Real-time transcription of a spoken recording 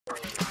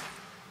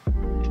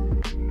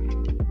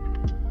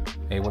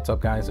Hey, what's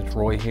up guys? It's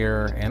Roy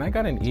here, and I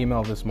got an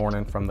email this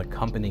morning from the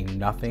company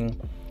Nothing,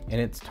 and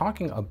it's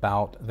talking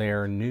about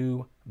their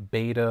new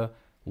beta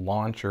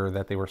launcher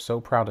that they were so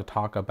proud to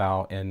talk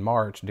about in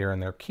March during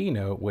their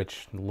keynote,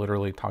 which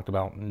literally talked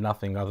about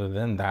nothing other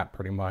than that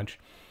pretty much.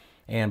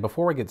 And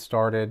before I get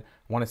started,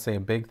 I want to say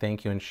a big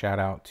thank you and shout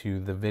out to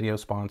the video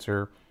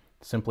sponsor,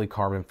 Simply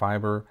Carbon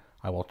Fiber.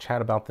 I will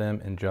chat about them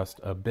in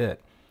just a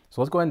bit. So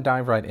let's go ahead and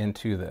dive right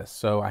into this.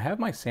 So I have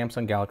my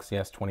Samsung Galaxy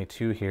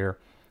S22 here,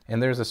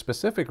 and there's a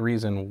specific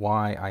reason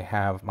why I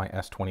have my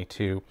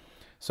S22.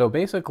 So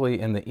basically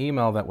in the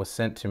email that was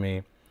sent to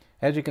me,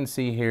 as you can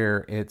see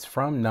here, it's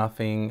from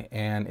Nothing,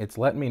 and it's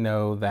letting me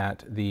know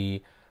that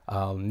the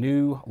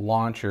new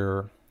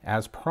launcher,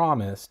 as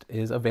promised,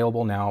 is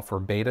available now for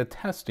beta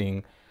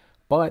testing,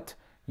 but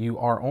you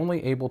are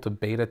only able to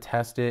beta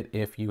test it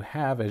if you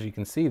have, as you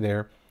can see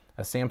there,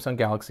 a Samsung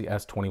Galaxy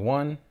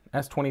S21,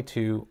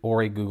 S22,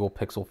 or a Google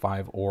Pixel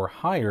 5 or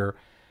higher.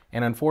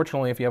 And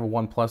unfortunately, if you have a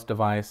OnePlus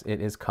device, it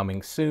is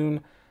coming soon.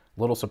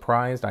 A little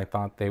surprised. I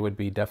thought they would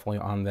be definitely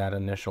on that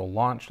initial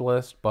launch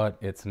list, but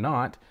it's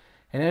not.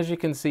 And as you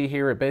can see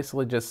here, it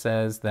basically just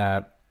says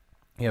that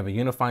you have a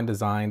unified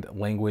designed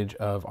language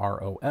of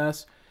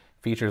ROS,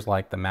 features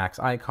like the Max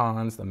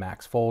icons, the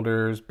Max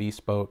folders,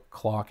 bespoke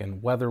clock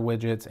and weather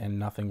widgets, and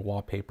Nothing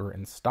wallpaper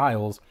and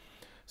styles.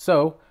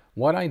 So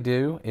what I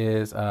do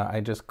is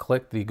I just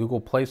click the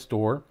Google Play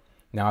Store.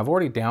 Now I've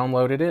already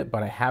downloaded it,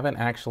 but I haven't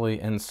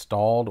actually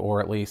installed or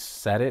at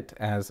least set it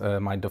as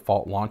my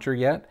default launcher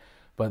yet.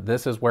 But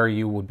this is where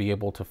you would be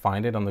able to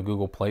find it on the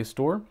Google Play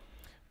Store.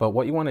 But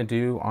what you want to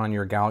do on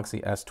your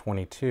Galaxy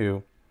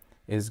S22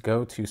 is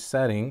go to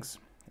Settings,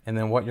 and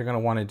then what you're going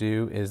to want to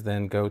do is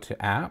then go to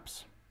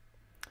Apps,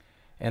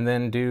 and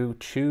then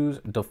choose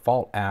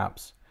Default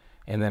Apps.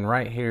 And then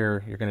right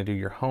here, you're going to do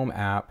your Home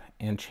app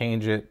and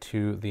change it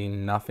to the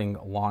Nothing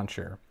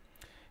launcher.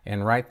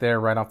 And right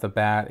there, right off the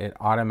bat, it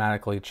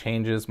automatically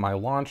changes my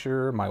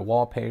launcher, my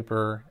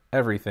wallpaper,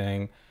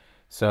 everything.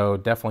 So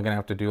definitely gonna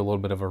have to do a little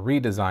bit of a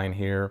redesign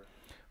here.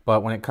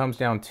 But when it comes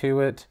down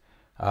to it,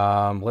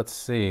 let's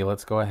see,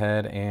 let's go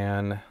ahead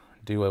and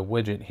do a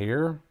widget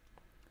here.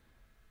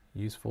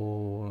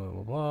 Useful, blah,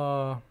 blah,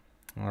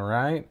 blah. All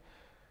right.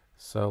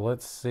 So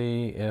let's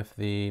see if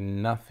the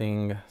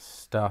Nothing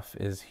stuff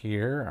is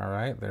here. All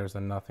right, there's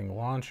the Nothing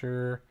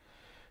launcher.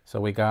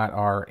 So we got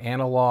our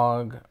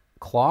analog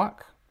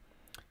clock,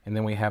 and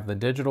then we have the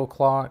digital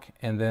clock,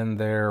 and then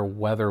their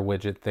weather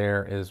widget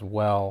there as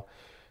well.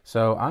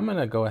 So I'm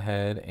gonna go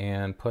ahead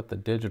and put the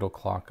digital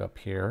clock up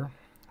here.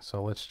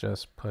 So let's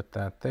just put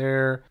that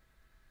there.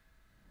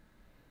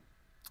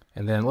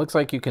 And then it looks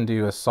like you can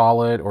do a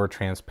solid or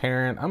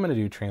transparent. I'm gonna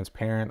do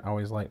transparent. I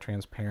always like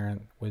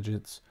transparent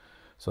widgets.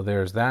 So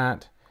there's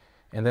that.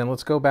 And then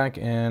let's go back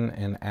in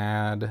and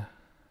add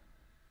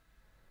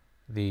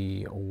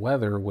the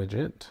weather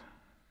widget.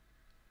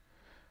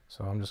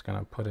 So I'm just going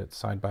to put it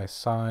side by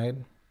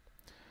side.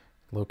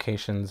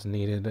 Locations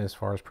needed as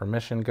far as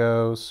permission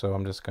goes. So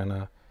I'm just going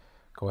to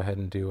go ahead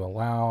and do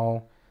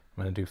allow.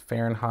 I'm going to do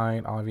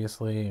Fahrenheit,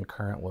 obviously, and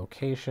current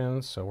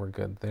locations. So we're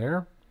good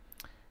there.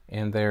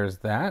 And there's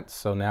that.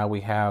 So now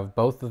we have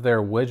both of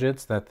their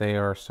widgets that they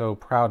are so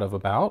proud of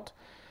about.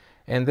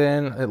 And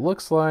then it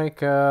looks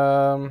like,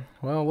 well,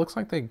 it looks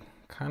like they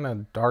kind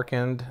of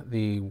darkened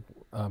the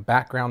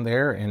background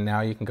there. And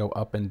now you can go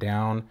up and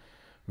down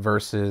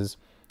versus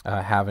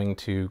having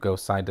to go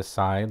side to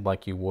side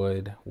like you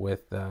would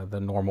with the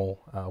normal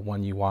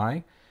One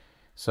UI.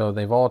 So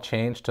they've all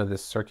changed to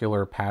this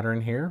circular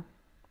pattern here.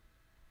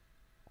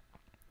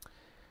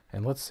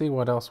 And let's see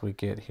what else we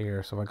get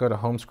here. So if I go to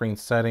home screen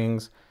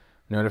settings,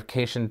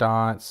 notification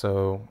dot,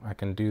 so I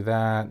can do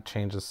that,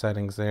 change the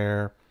settings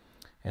there,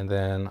 and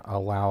then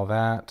allow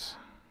that.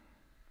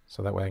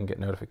 So that way I can get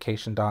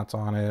notification dots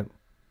on it.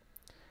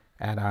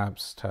 Add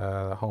apps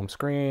to home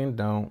screen,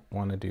 don't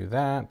want to do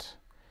that.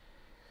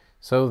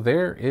 So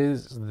there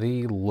is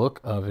the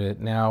look of it.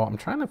 Now I'm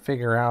trying to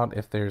figure out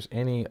if there's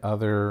any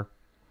other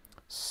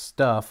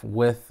stuff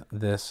with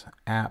this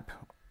app.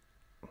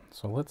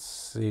 So let's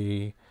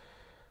see.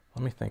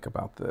 Let me think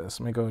about this.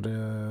 Let me go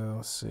to,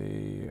 let's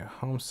see,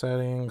 home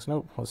settings.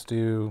 Nope, let's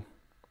do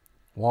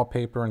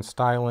wallpaper and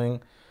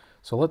styling.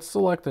 So let's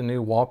select the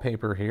new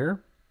wallpaper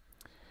here.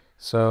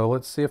 So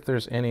let's see if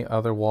there's any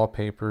other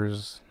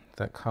wallpapers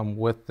that come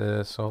with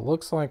this. So it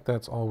looks like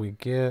that's all we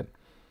get.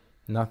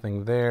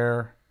 Nothing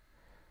there.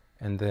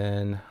 And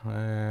then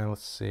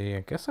let's see, I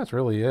guess that's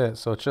really it.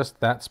 So it's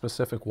just that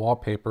specific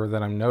wallpaper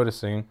that I'm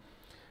noticing.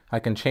 I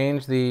can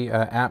change the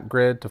app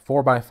grid to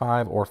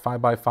 4x5 or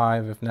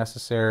 5x5 if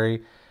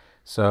necessary.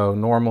 So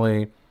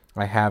normally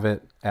I have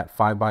it at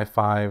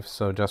 5x5.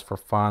 So just for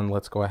fun,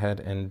 let's go ahead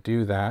and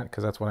do that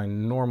because that's what I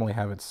normally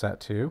have it set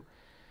to.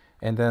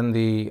 And then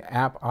the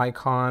app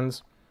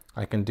icons,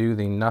 I can do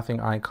the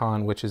Nothing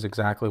icon, which is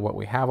exactly what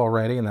we have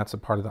already. And that's a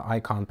part of the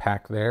icon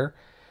pack there.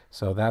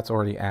 So that's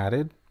already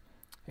added.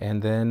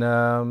 And then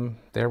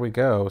there we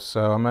go.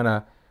 So I'm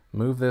gonna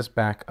move this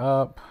back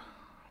up.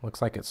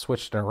 Looks like it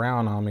switched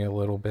around on me a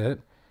little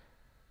bit.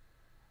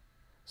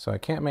 So I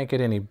can't make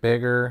it any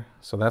bigger.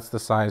 So that's the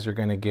size you're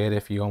going to get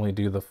if you only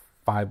do the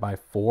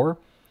 5x4,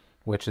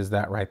 which is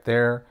that right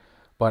there.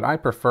 But I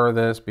prefer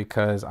this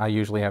because I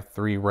usually have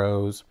 3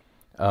 rows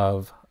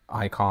of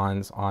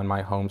icons on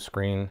my home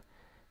screen.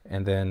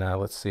 And then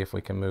let's see if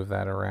we can move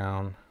that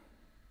around.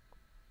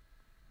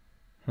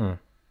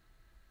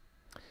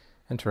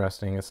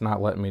 Interesting. It's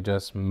not letting me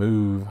just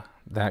move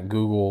that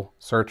Google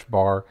search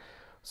bar.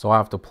 So I'll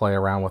have to play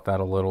around with that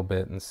a little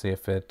bit and see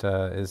if it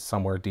is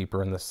somewhere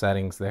deeper in the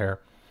settings there.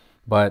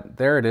 But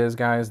there it is,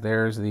 guys.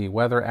 There's the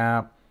weather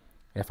app.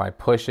 If I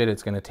push it,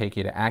 it's going to take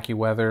you to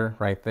AccuWeather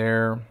right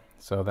there.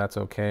 So that's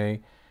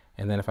okay.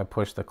 And then if I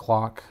push the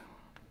clock,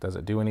 does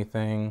it do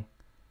anything?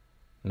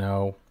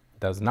 No, it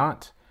does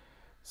not.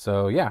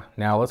 So yeah,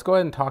 now let's go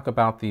ahead and talk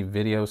about the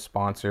video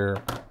sponsor,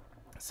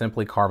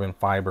 Simply Carbon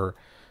Fiber.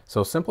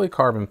 So Simply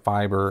Carbon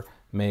Fiber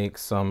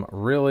makes some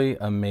really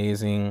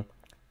amazing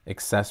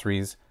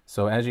accessories.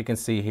 So as you can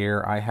see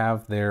here, I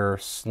have their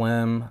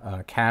slim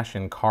cash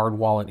and card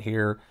wallet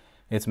here.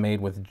 It's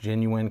made with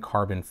genuine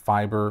carbon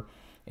fiber,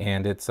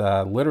 and it's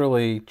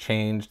literally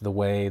changed the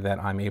way that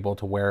I'm able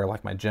to wear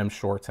like my gym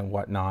shorts and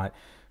whatnot,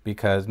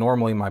 because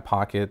normally my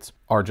pockets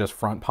are just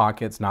front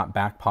pockets, not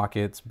back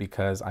pockets,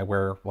 because I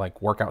wear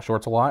like workout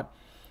shorts a lot.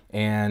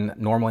 And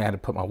normally I had to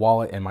put my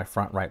wallet in my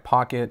front right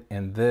pocket,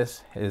 and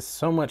this is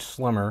so much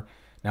slimmer.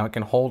 Now it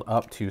can hold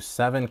up to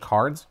 7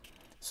 cards.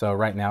 So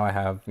right now I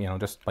have, you know,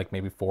 just like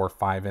maybe 4 or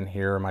 5 in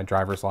here, my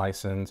driver's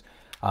license,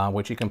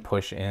 which you can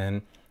push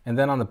in. And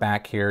then on the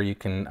back here, you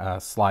can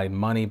slide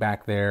money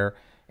back there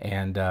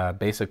and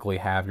basically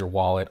have your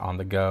wallet on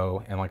the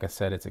go. And like I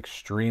said, it's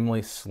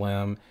extremely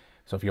slim.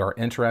 So if you are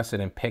interested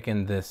in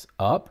picking this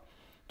up,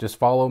 just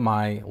follow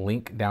my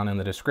link down in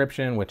the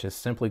description, which is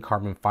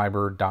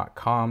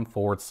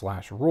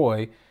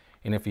simplycarbonfiber.com/Roy.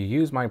 And if you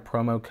use my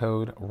promo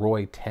code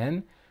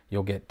ROY10,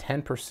 you'll get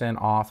 10%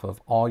 off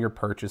of all your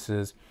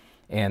purchases.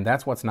 And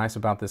that's what's nice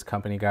about this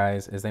company,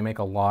 guys, is they make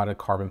a lot of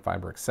carbon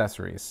fiber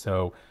accessories.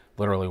 So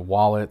literally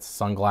wallets,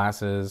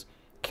 sunglasses,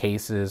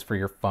 cases for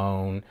your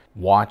phone,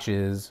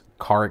 watches,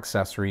 car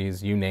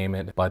accessories, you name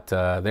it. But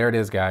there it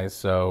is, guys.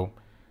 So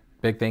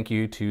big thank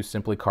you to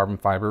Simply Carbon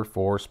Fiber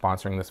for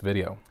sponsoring this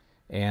video.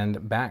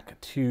 And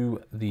back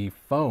to the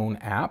phone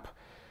app.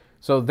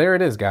 So there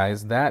it is,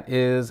 guys. That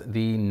is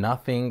the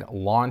Nothing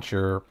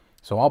launcher.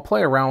 So I'll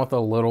play around with it a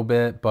little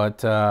bit,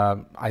 but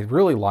I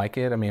really like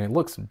it. I mean, it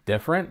looks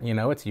different, you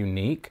know, it's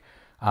unique.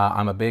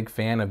 I'm a big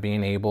fan of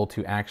being able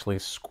to actually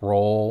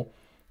scroll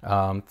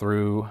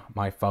through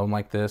my phone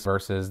like this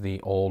versus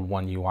the old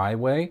One UI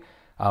way.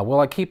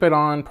 Will I keep it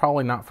on?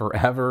 Probably not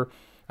forever.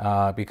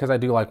 Because I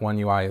do like One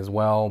UI as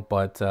well,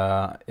 but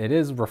it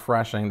is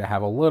refreshing to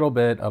have a little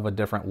bit of a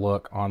different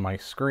look on my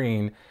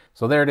screen.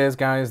 So there it is,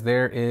 guys.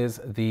 There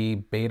is the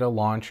beta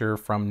launcher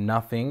from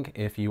Nothing.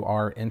 If you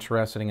are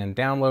interested in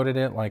downloading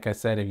it, like I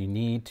said, if you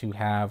need to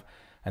have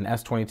an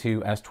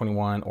S22,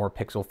 S21, or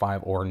Pixel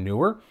 5 or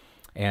newer,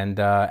 and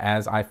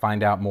as I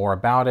find out more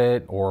about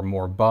it or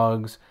more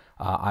bugs,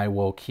 I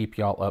will keep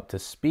y'all up to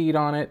speed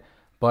on it.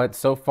 But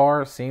so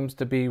far, it seems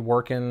to be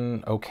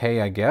working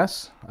okay, I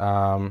guess.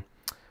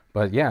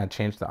 But yeah, I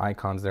changed the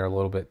icons there a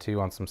little bit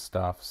too on some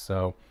stuff.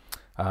 So,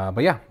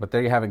 but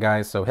there you have it,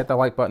 guys. So hit that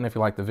like button if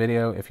you liked the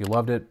video. If you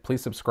loved it,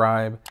 please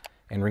subscribe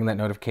and ring that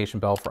notification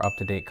bell for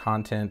up-to-date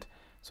content.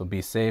 So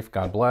be safe,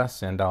 God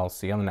bless, and I'll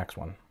see you on the next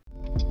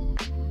one.